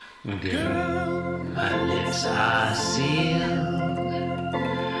Girl, my lips are sealed.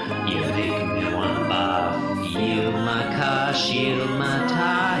 You make me wanna barf. Yield my car, shield my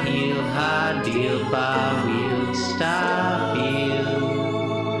tie, heel, high deal, bar wheel, stop you.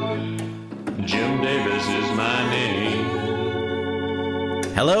 Jim Davis is my name.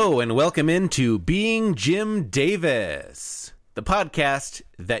 Hello and welcome into Being Jim Davis, the podcast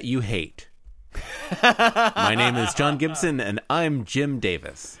that you hate. My name is John Gibson and I'm Jim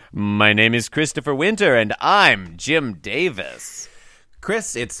Davis. My name is Christopher Winter and I'm Jim Davis.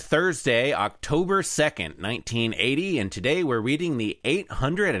 Chris, it's Thursday, October 2nd, 1980, and today we're reading the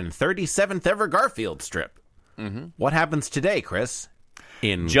 837th ever Garfield strip. Mm-hmm. What happens today, Chris,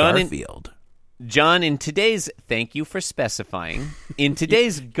 in Garfield? John, in today's, thank you for specifying, in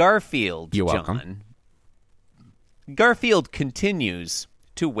today's Garfield, You're welcome. John, Garfield continues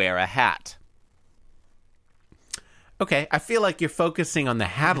to wear a hat. Okay, I feel like you're focusing on the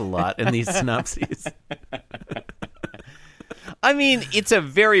hat a lot in these synopses. I mean, it's a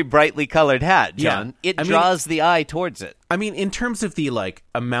very brightly colored hat, John. Yeah. It draws the eye towards it. I mean, in terms of the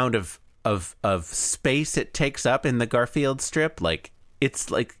amount of space it takes up in the Garfield strip, it's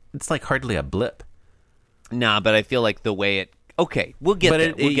hardly a blip. Nah, but I feel like the way it... Okay, we'll get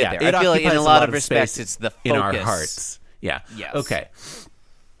there. We'll get there. It I feel like in a lot of respects, space it's the focus. in our hearts. Yeah. Yes. Okay.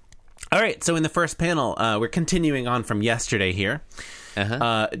 All right, so in the first panel, we're continuing on from yesterday here.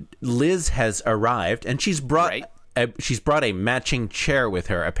 Uh-huh. Liz has arrived, and she's brought a matching chair with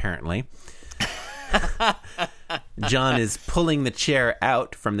her, apparently. John is pulling the chair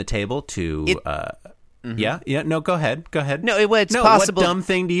out from the table to... Yeah, no, go ahead. No, it's possible. What dumb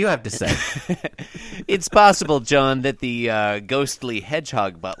thing do you have to say? It's possible, John, that the ghostly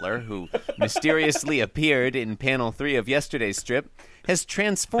hedgehog butler, who mysteriously appeared in panel 3 of yesterday's strip, has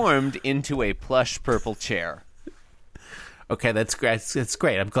transformed into a plush purple chair. Okay, that's great. That's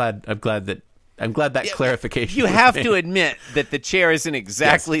great. I'm glad that clarification. You have to admit that the chair isn't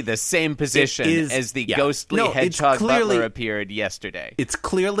exactly the same position as the ghostly hedgehog butler appeared yesterday. It's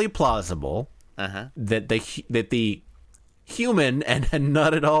clearly plausible that the human and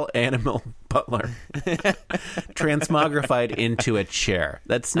not at all animal butler transmogrified into a chair.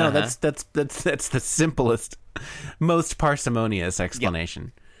 That's the simplest, most parsimonious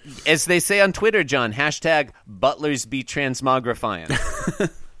explanation. Yeah. As they say on Twitter, John, #butlers be transmogrifying.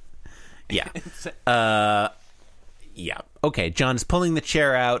 Yeah. Yeah. Okay, John's pulling the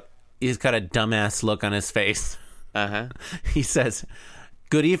chair out. He's got a dumbass look on his face. He says,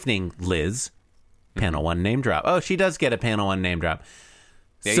 "Good evening, Liz." Panel 1 name drop. Oh, she does get a panel 1 name drop.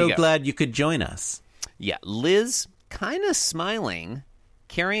 So glad you could join us. Yeah, Liz, kind of smiling,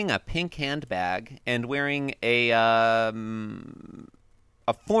 carrying a pink handbag and wearing a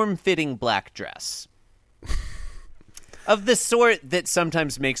form-fitting black dress. Of the sort that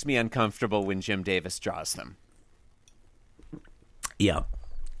sometimes makes me uncomfortable when Jim Davis draws them. Yeah.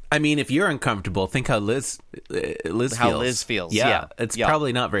 I mean, if you're uncomfortable, think how Liz feels. How Liz feels, yeah. It's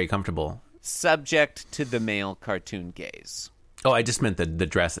probably not very comfortable. Subject to the male cartoon gaze. Oh, I just meant the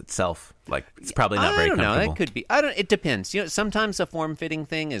dress itself. It's probably not very comfortable. I don't know. That could be. It depends. Sometimes a form-fitting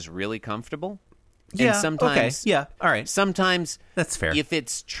thing is really comfortable. Yeah, and sometimes, okay. Yeah, all right. Sometimes, that's fair. If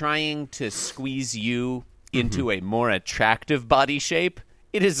it's trying to squeeze you into a more attractive body shape,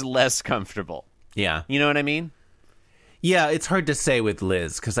 it is less comfortable. Yeah. You know what I mean? Yeah, it's hard to say with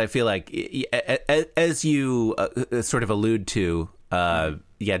Liz, because I feel like, as you sort of allude to,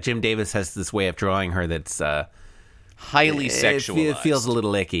 Jim Davis has this way of drawing her that's... highly sexualized. It feels a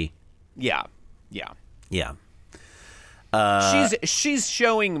little icky. Yeah. She's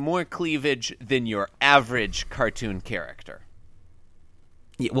showing more cleavage than your average cartoon character.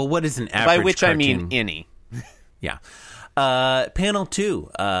 Yeah, well, what is an average By which cartoon? I mean any. Yeah. Panel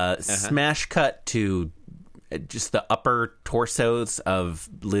 2, smash cut to just the upper torsos of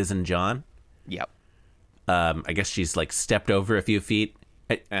Liz and John. Yep. I guess she's stepped over a few feet.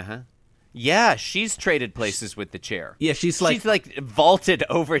 Yeah, she's traded places with the chair. Yeah, she's vaulted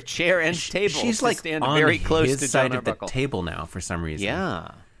over chair and table. She's to stand on very close his to side John of the Arbuckle. table now for some reason.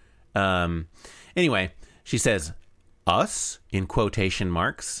 Yeah. Anyway, she says, "Us," in quotation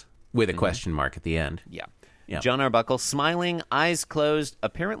marks, with a question mark at the end. Yeah. Yeah. John Arbuckle, smiling, eyes closed,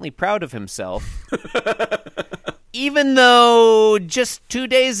 apparently proud of himself. Even though just 2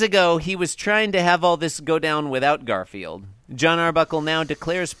 days ago he was trying to have all this go down without Garfield, John Arbuckle now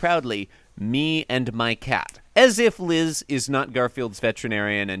declares proudly, "Me and my cat," as if Liz is not Garfield's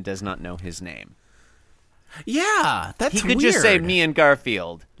veterinarian and does not know his name. Yeah, that's He could weird. just say, "Me and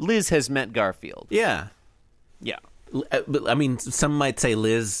Garfield." Liz has met Garfield. Yeah. Yeah. I mean, some might say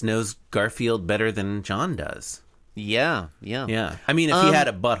Liz knows Garfield better than John does. Yeah. Yeah. I mean, if he had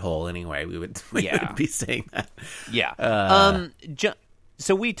a butthole anyway, we would be saying that. Yeah.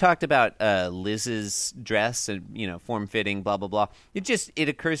 So we talked about Liz's dress and, form-fitting, blah, blah, blah. It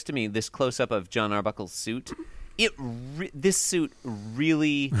occurs to me, this close-up of John Arbuckle's suit, this suit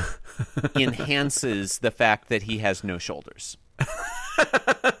really enhances the fact that he has no shoulders.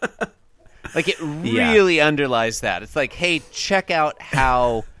 Like, it really underlies that. It's like, hey, check out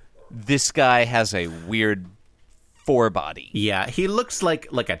how this guy has a weird forebody. Yeah, he looks like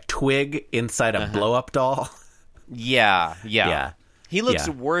a twig inside a blow-up doll. Yeah. He looks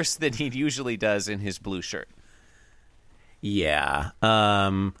worse than he usually does in his blue shirt. Yeah.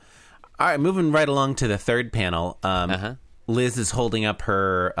 All right, moving right along to the third panel. Liz is holding up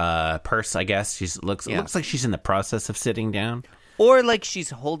her purse, I guess. It looks like she's in the process of sitting down. Or like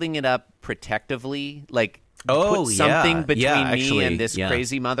she's holding it up protectively, like put something between me and this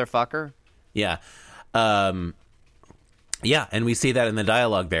crazy motherfucker. Yeah. Yeah, and we see that in the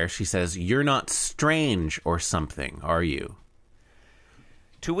dialogue there. She says, "You're not strange or something, are you?"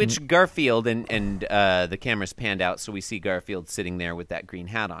 To which Garfield, and the camera's panned out, so we see Garfield sitting there with that green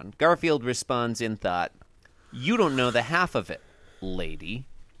hat on. Garfield responds in thought, "You don't know the half of it, lady."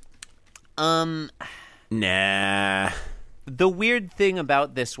 Nah. The weird thing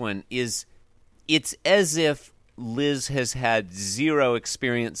about this one is it's as if Liz has had zero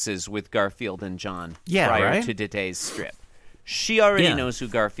experiences with Garfield and John prior to today's strip. She already knows who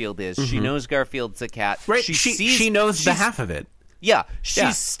Garfield is. She knows Garfield's a cat. Right. She knows the half of it. Yeah.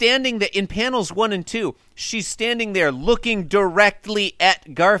 She's standing there in panels 1 and 2. She's standing there looking directly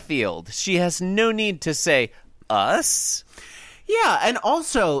at Garfield. She has no need to say, us? Yeah, and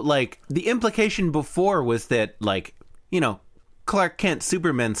also, like, the implication before was that, like, Clark Kent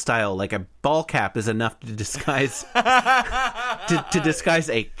Superman style, like a ball cap is enough to disguise to disguise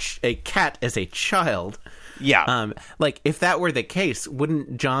a cat as a child. Yeah. Like, if that were the case,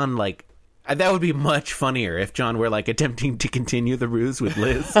 wouldn't John, like, that would be much funnier if John were, like, attempting to continue the ruse with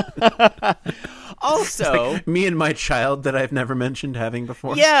Liz. Also, like, me and my child that I've never mentioned having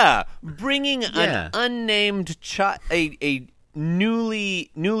before. Yeah, bringing an unnamed child, a newly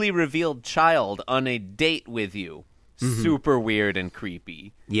revealed child on a date with you. Super weird and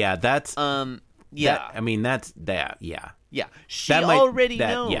creepy. Yeah, that's yeah. Yeah. She already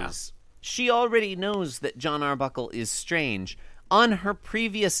knows. Yeah. She already knows that John Arbuckle is strange. On her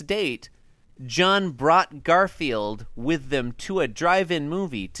previous date, John brought Garfield with them to a drive-in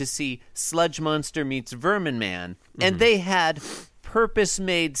movie to see Sludge Monster Meets Vermin Man, and they had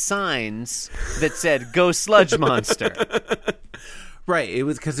purpose-made signs that said, "Go Sludge Monster." Right, it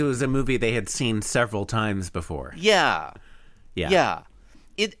was because it was a movie they had seen several times before. Yeah.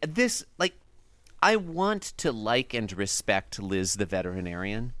 I want to like and respect Liz the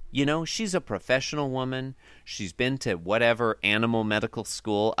veterinarian. She's a professional woman. She's been to whatever animal medical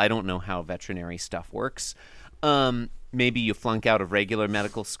school. I don't know how veterinary stuff works. Maybe you flunk out of regular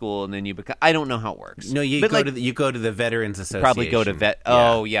medical school and then you become. I don't know how it works. No, you go to the Veterans Association. Probably go to vet.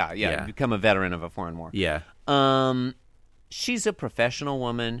 Oh yeah. You become a veteran of a foreign war. Yeah. She's a professional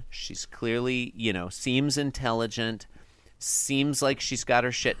woman. She's clearly, seems intelligent, seems like she's got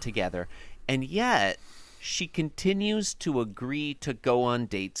her shit together. And yet, she continues to agree to go on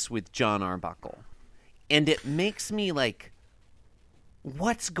dates with John Arbuckle. And it makes me like,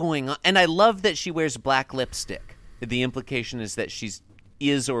 what's going on? And I love that she wears black lipstick. The implication is that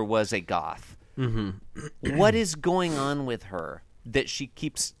is or was a goth. Mm-hmm. What is going on with her that she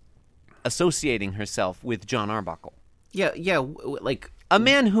keeps associating herself with John Arbuckle? Yeah, like a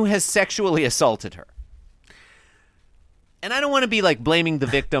man who has sexually assaulted her. And I don't want to be like blaming the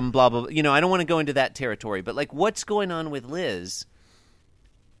victim, blah blah. I don't want to go into that territory. But like, what's going on with Liz?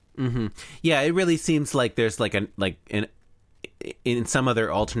 Mm-hmm. Yeah, it really seems like there's in some other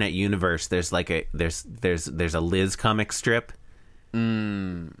alternate universe. There's like there's a Liz comic strip,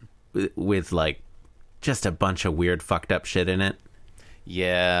 with like just a bunch of weird fucked up shit in it.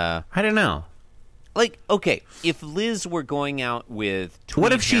 Yeah, I don't know. Like, okay, if Liz were going out with Tweed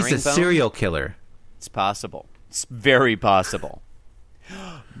what if she's a serial killer? It's possible. It's very possible.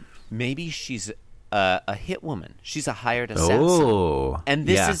 Maybe she's a hit woman. She's a hired assassin. Oh, and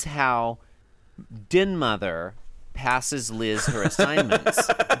this is how Din Mother passes Liz her assignments.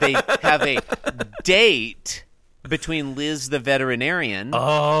 They have a date between Liz the veterinarian.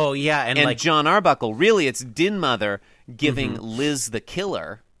 Oh, yeah, and like John Arbuckle. Really, it's Din Mother giving Liz the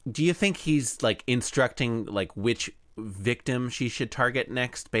killer. Do you think he's like instructing like which victim she should target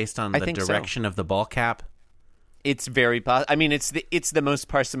next based on the direction of the ball cap? It's very I mean, it's the most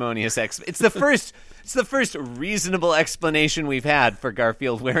parsimonious it's the first reasonable explanation we've had for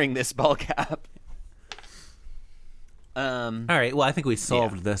Garfield wearing this ball cap. All right. Well, I think we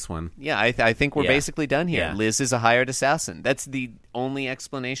solved this one. Yeah, I think we're Yeah. basically done here. Yeah. Liz is a hired assassin. That's the only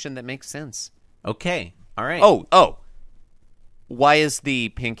explanation that makes sense. Okay. All right. Oh. Why is the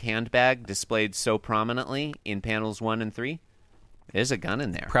pink handbag displayed so prominently in panels 1 and 3? There's a gun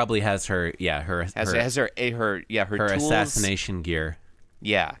in there. Probably has her. Yeah, her Has her tools. assassination gear.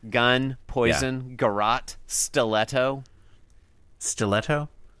 Yeah, gun, poison, garrote, stiletto. Stiletto,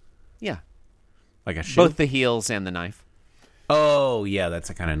 Yeah, like a shoe. both the heels and the knife. Oh, yeah, that's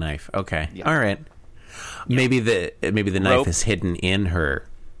a kind of knife. Okay. Yeah. All right. Maybe the knife Rope. is hidden in her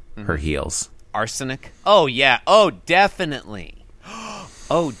heels. Arsenic. Oh yeah. Oh, definitely.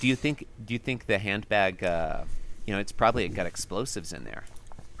 Oh, do you think the handbag? It's probably got explosives in there.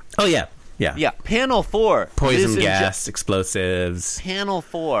 Oh, yeah. Yeah. Yeah. Panel 4. Poison Liz and gas, explosives. Panel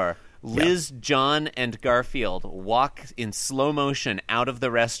 4. Liz, John, and Garfield walk in slow motion out of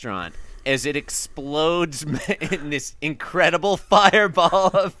the restaurant as it explodes in this incredible fireball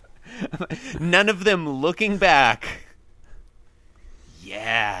of none of them looking back.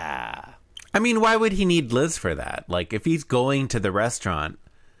 Yeah. I mean, why would he need Liz for that? Like, if he's going to the restaurant,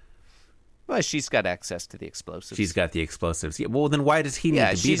 Well, she's got access to the explosives. she's got the explosives. Yeah, well, then why does he need Yeah,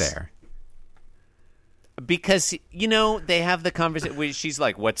 to be she's- there? Because, they have the conversation where she's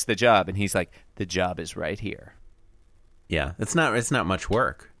like, what's the job? And he's like, the job is right here. Yeah, it's not much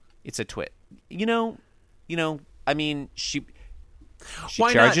work. It's a twit. I mean, she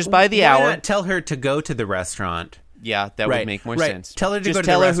Why charges not, by the why hour. not tell her to go to the restaurant. Yeah, that would make more sense. Tell her to Just go to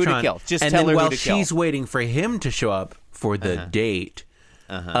tell the her restaurant. who to kill. Just and tell then her while who to kill. she's waiting for him to show up for the date,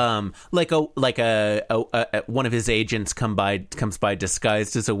 like a one of his agents comes by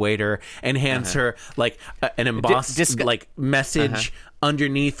disguised as a waiter and hands her like an embossed message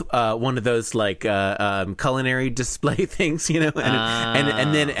underneath one of those culinary display things, and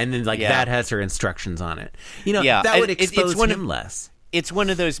then that has her instructions on it. That would expose him less. It's one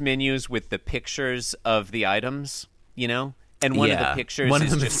of those menus with the pictures of the items, and one of the pictures One of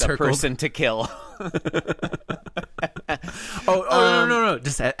is them is just a circled. person to kill. No.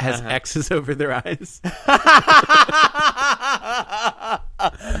 Just has X's over their eyes.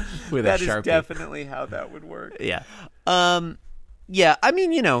 With That a is Sharpie. definitely how that would work. Yeah. Yeah, I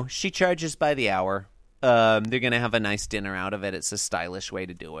mean, she charges by the hour. They're going to have a nice dinner out of it. It's a stylish way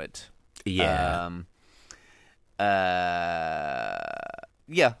to do it. Yeah.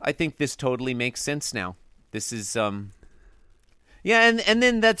 Yeah, I think this totally makes sense now. This is, yeah, and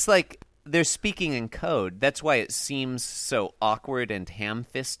then that's like, they're speaking in code. That's why it seems so awkward and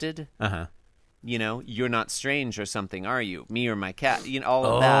ham-fisted. Uh-huh. You're not strange or something, are you? Me or my cat? All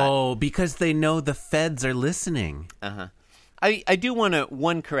of that. Oh, because they know the feds are listening. Uh-huh. I do want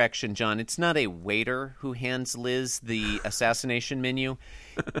one correction, John. It's not a waiter who hands Liz the assassination menu.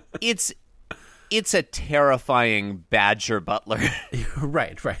 It's a terrifying badger butler.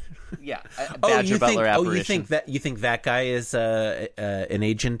 Right. Yeah, a badger butler apparition. You think that guy is an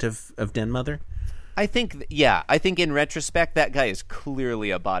agent of Den Mother? I think in retrospect, that guy is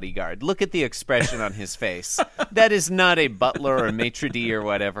clearly a bodyguard. Look at the expression on his face. That is not a butler or maitre d' or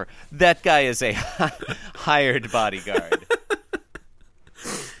whatever. That guy is a hired bodyguard.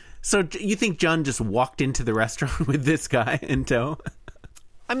 So you think John just walked into the restaurant with this guy in tow?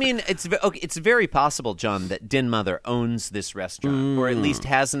 I mean, it's very possible, John, that Den Mother owns this restaurant, or at least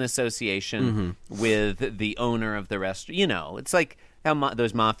has an association with the owner of the restaurant. It's like how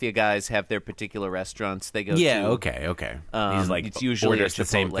those mafia guys have their particular restaurants they go to. Yeah, okay. He's like, it's usually orders a the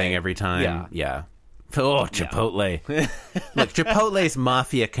same Chipotle. thing every time. Yeah. Oh, Chipotle. Look, Chipotle's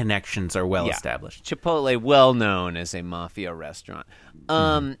mafia connections are well established. Chipotle, well known as a mafia restaurant.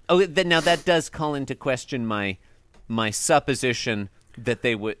 Now that does call into question my supposition that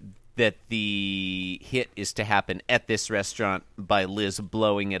that the hit is to happen at this restaurant by Liz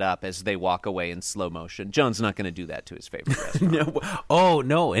blowing it up as they walk away in slow motion. John's not going to do that to his favorite restaurant.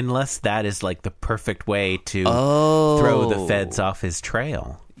 No, unless that is like the perfect way to throw the feds off his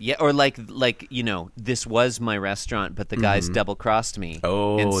trail. Yeah, or like this was my restaurant, but the guys double-crossed me.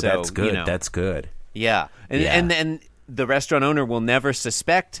 Oh, and so, that's good. That's good. Yeah. And the restaurant owner will never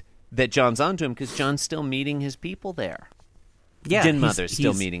suspect that John's onto him because John's still meeting his people there. Yeah, Den Mother's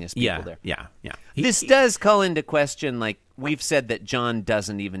still meeting his people there. Yeah. This does call into question, like, we've said that John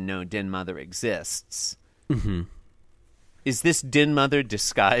doesn't even know Den Mother exists. Mm-hmm. Is this Den Mother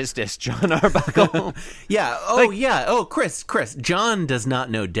disguised as John Arbuckle? Yeah. Oh, Chris. John does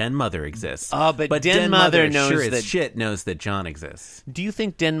not know Den Mother exists. But Den Mother knows sure as that- shit knows that John exists. Do you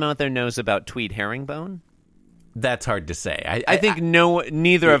think Den Mother knows about Tweed Herringbone? That's hard to say. I think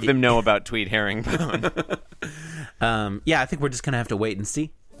neither of them know about Tweed Herringbone. Yeah, I think we're just gonna have to wait and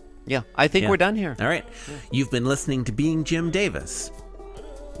see. Yeah, I think Yeah. we're done here. All right. You've been listening to Being Jim Davis.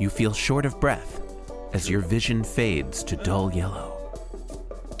 You feel short of breath as your vision fades to dull yellow.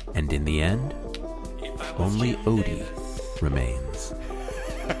 And in the end, only Odie remains.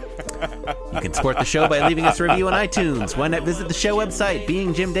 You can support the show by leaving us a review on iTunes. Why not visit the show website,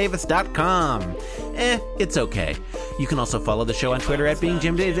 beingjimdavis.com? It's okay. You can also follow the show on Twitter at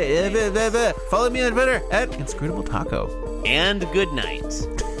beingjimdavis. Follow me on Twitter at Inscrutable Taco. And good night.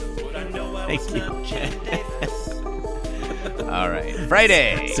 Thank you. All right.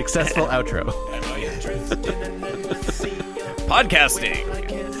 Friday. Successful outro. Podcasting.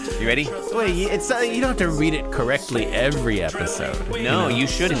 You ready? Wait, you don't have to read it correctly every episode. No, you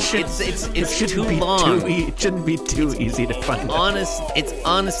shouldn't. It's too be long. It shouldn't be too easy to find out. It's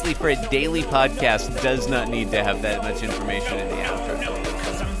honestly, for a daily podcast, does not need to have that much information in the outro.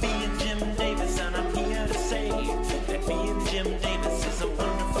 Cause I'm being Jim Davis and I'm here to say that being Jim Davis is a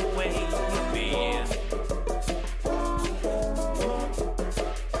wonderful way to be.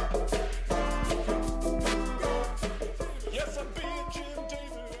 Yes, I'm being Jim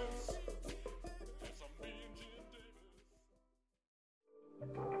Davis. Yes, I'm being Jim Davis.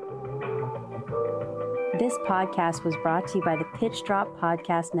 This podcast was brought to you by the Pitch Drop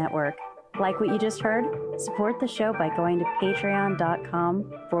Podcast Network. Like what you just heard? Support the show by going to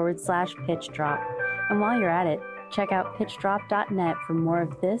patreon.com/pitchdrop. And while you're at it, check out pitchdrop.net for more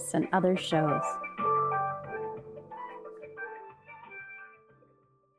of this and other shows.